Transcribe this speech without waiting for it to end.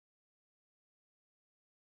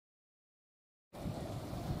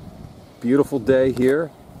Beautiful day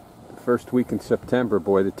here. First week in September.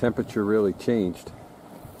 Boy, the temperature really changed.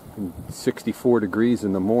 64 degrees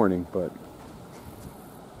in the morning, but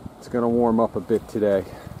it's going to warm up a bit today.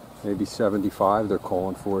 Maybe 75 they're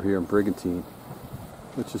calling for here in Brigantine,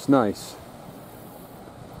 which is nice.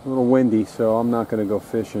 A little windy, so I'm not going to go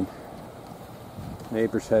fishing.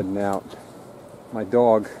 Neighbor's heading out. My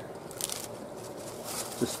dog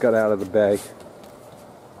just got out of the bay,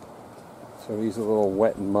 so he's a little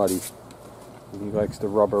wet and muddy. He likes to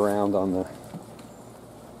rub around on the...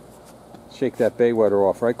 Shake that bay water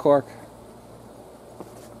off, right, Clark?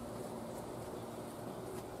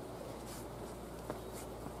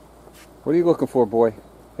 What are you looking for, boy?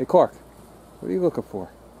 Hey, Clark, what are you looking for?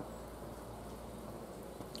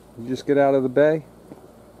 You just get out of the bay?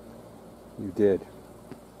 You did.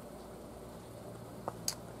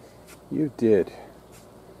 You did.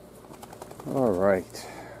 All right,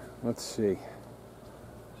 let's see.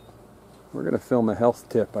 We're going to film a health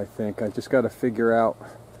tip, I think. I just got to figure out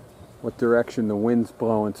what direction the wind's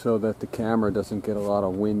blowing so that the camera doesn't get a lot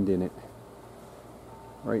of wind in it.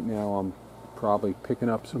 Right now I'm probably picking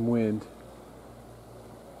up some wind,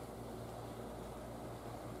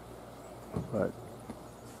 but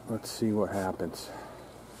let's see what happens.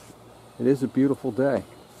 It is a beautiful day.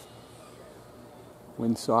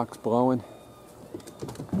 Wind socks blowing.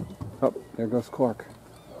 Oh, there goes Clark.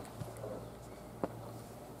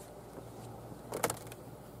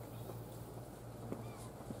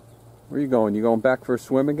 Where are you going? You going back for a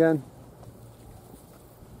swim again?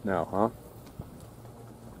 No, huh?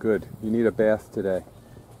 Good. You need a bath today.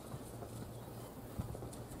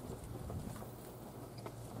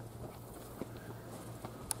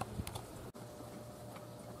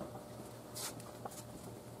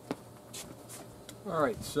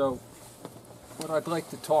 Alright, so what I'd like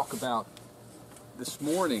to talk about this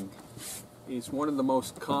morning is one of the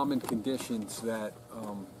most common conditions that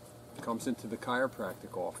comes into the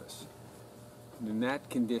chiropractic office. And that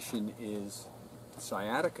condition is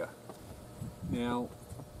sciatica. Now,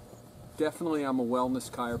 definitely I'm a wellness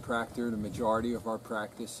chiropractor. The majority of our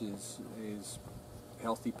practice is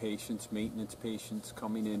healthy patients, maintenance patients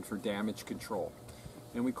coming in for damage control.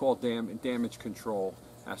 And we call damage control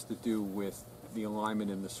has to do with the alignment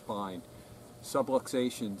in the spine.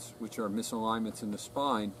 Subluxations, which are misalignments in the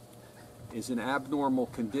spine, is an abnormal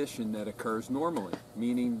condition that occurs normally,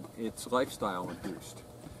 meaning it's lifestyle induced.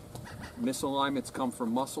 Misalignments come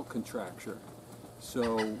from muscle contracture.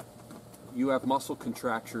 So you have muscle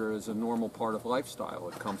contracture as a normal part of lifestyle.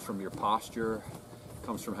 It comes from your posture, it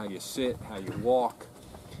comes from how you sit, how you walk,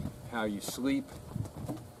 how you sleep,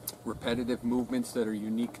 repetitive movements that are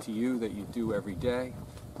unique to you that you do every day.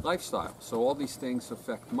 Lifestyle. So all these things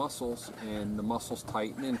affect muscles, and the muscles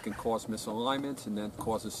tighten and can cause misalignments, and then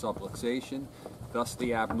causes subluxation, thus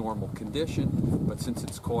the abnormal condition. But since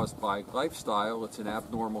it's caused by lifestyle, it's an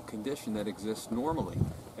abnormal condition that exists normally.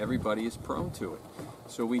 Everybody is prone to it.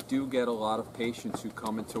 So we do get a lot of patients who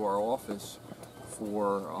come into our office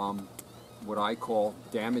for what I call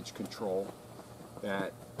damage control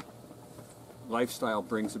that lifestyle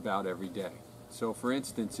brings about every day. So for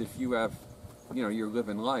instance, if you have you're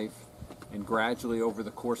living life, and gradually over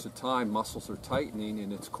the course of time muscles are tightening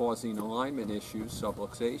and it's causing alignment issues,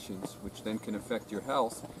 subluxations, which then can affect your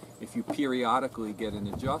health. If you periodically get an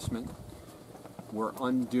adjustment, we're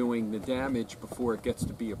undoing the damage before it gets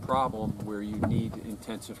to be a problem where you need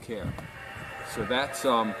intensive care. So that's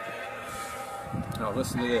now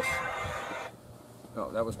listen to this. Oh,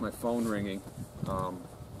 that was my phone ringing.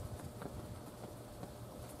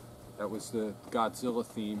 That was the Godzilla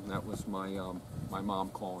theme. That was my my mom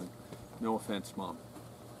calling. No offense, Mom.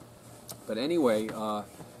 But anyway, the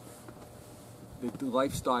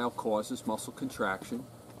lifestyle causes muscle contraction,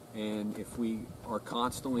 and if we are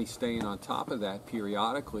constantly staying on top of that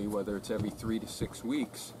periodically, whether it's every 3 to 6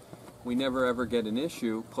 weeks, we never ever get an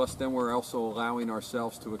issue. Plus, then we're also allowing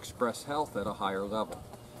ourselves to express health at a higher level.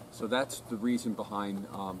 So that's the reason behind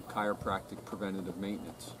chiropractic preventative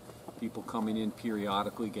maintenance. People coming in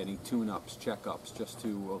periodically getting tune-ups, check-ups, just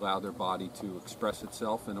to allow their body to express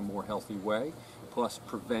itself in a more healthy way, plus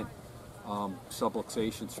prevent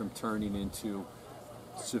subluxations from turning into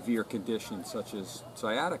severe conditions such as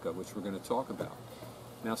sciatica, which we're going to talk about.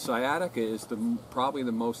 Now, sciatica is probably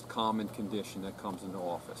the most common condition that comes into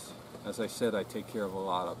office. As I said, I take care of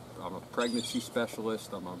I'm a pregnancy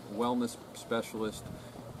specialist, I'm a wellness specialist.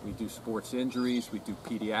 We do sports injuries, we do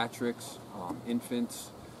pediatrics, infants,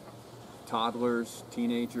 toddlers,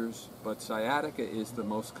 teenagers, but sciatica is the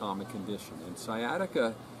most common condition. And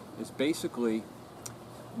sciatica is basically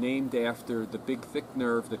named after the big thick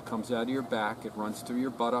nerve that comes out of your back. It runs through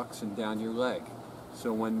your buttocks and down your leg.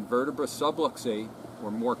 So when vertebra subluxate, or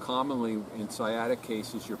more commonly in sciatic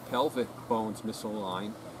cases, your pelvic bones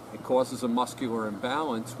misalign, it causes a muscular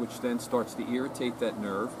imbalance, which then starts to irritate that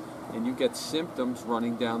nerve, and you get symptoms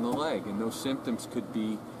running down the leg. And those symptoms could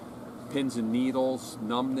be pins and needles,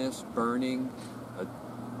 numbness, burning, a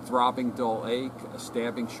throbbing dull ache, a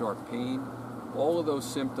stabbing sharp pain, all of those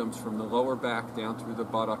symptoms from the lower back down through the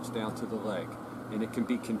buttocks down to the leg. And it can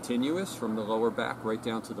be continuous from the lower back right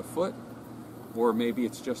down to the foot, or maybe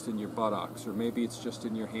it's just in your buttocks, or maybe it's just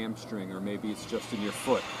in your hamstring, or maybe it's just in your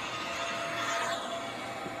foot.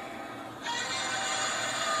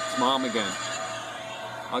 It's Mom again.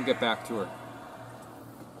 I'll get back to her.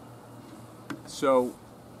 So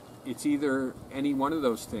it's either any one of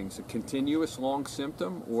those things, a continuous long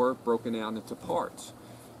symptom or broken down into parts.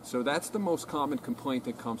 So that's the most common complaint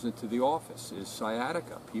that comes into the office, is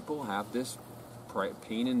sciatica. People have this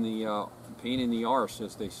pain in the arse,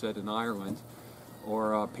 as they said in Ireland,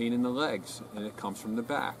 or pain in the legs, and it comes from the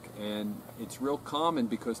back. And it's real common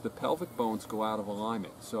because the pelvic bones go out of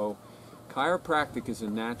alignment. So chiropractic is a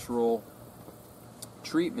natural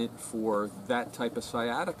treatment for that type of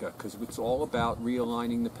sciatica, because it's all about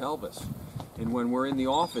realigning the pelvis. And when we're in the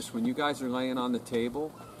office, when you guys are laying on the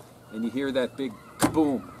table and you hear that big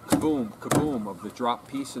kaboom, kaboom, kaboom of the drop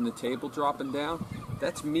piece in the table dropping down,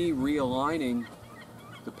 that's me realigning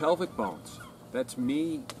the pelvic bones. That's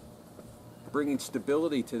me bringing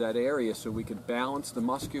stability to that area so we can balance the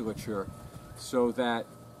musculature so that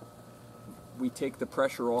we take the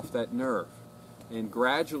pressure off that nerve. And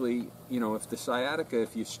gradually, you know, if the sciatica,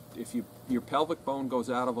 if your pelvic bone goes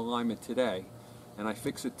out of alignment today, and I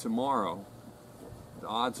fix it tomorrow, the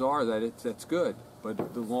odds are that that's good.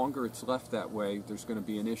 But the longer it's left that way, there's going to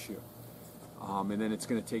be an issue. And then it's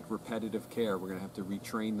going to take repetitive care. We're going to have to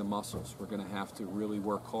retrain the muscles. We're going to have to really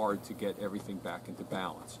work hard to get everything back into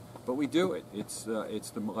balance. But we do it.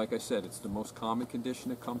 Like I said, it's the most common condition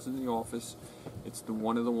that comes in the office. It's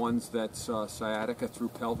one of the ones that's sciatica through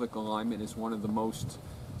pelvic alignment is one of the most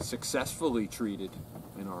successfully treated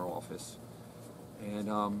in our office.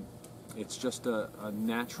 And it's just a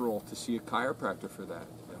natural to see a chiropractor for that.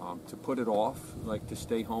 To put it off, like to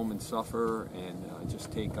stay home and suffer and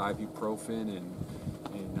just take ibuprofen and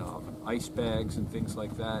ice bags and things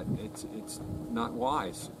like that, it's not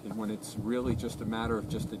wise. And when it's really just a matter of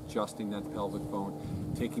just adjusting that pelvic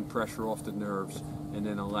bone, taking pressure off the nerves, and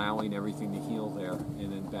then allowing everything to heal there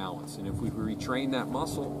and in balance. And if we retrain that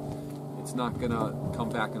muscle, it's not going to come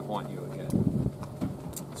back and haunt you again.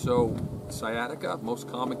 So sciatica, most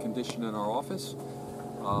common condition in our office.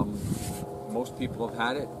 Most people have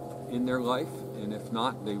had it in their life, and if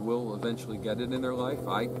not, they will eventually get it in their life.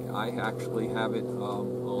 I actually have it a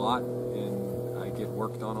lot, and I get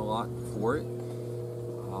worked on a lot for it.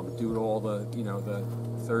 Due to all the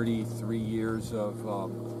 33 years of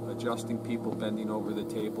adjusting people bending over the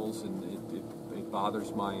tables, and it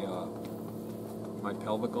bothers my my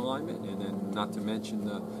pelvic alignment, and then not to mention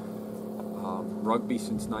the rugby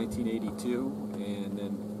since 1982, and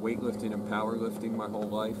then weightlifting and powerlifting my whole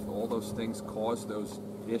life. All those things cause those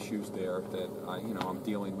issues there that I'm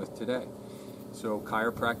dealing with today. So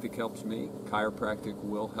chiropractic helps me. Chiropractic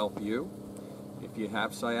will help you. If you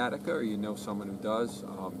have sciatica or you know someone who does,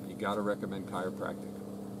 you got to recommend chiropractic.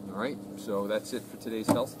 All right, so that's it for today's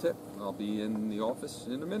health tip. I'll be in the office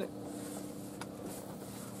in a minute.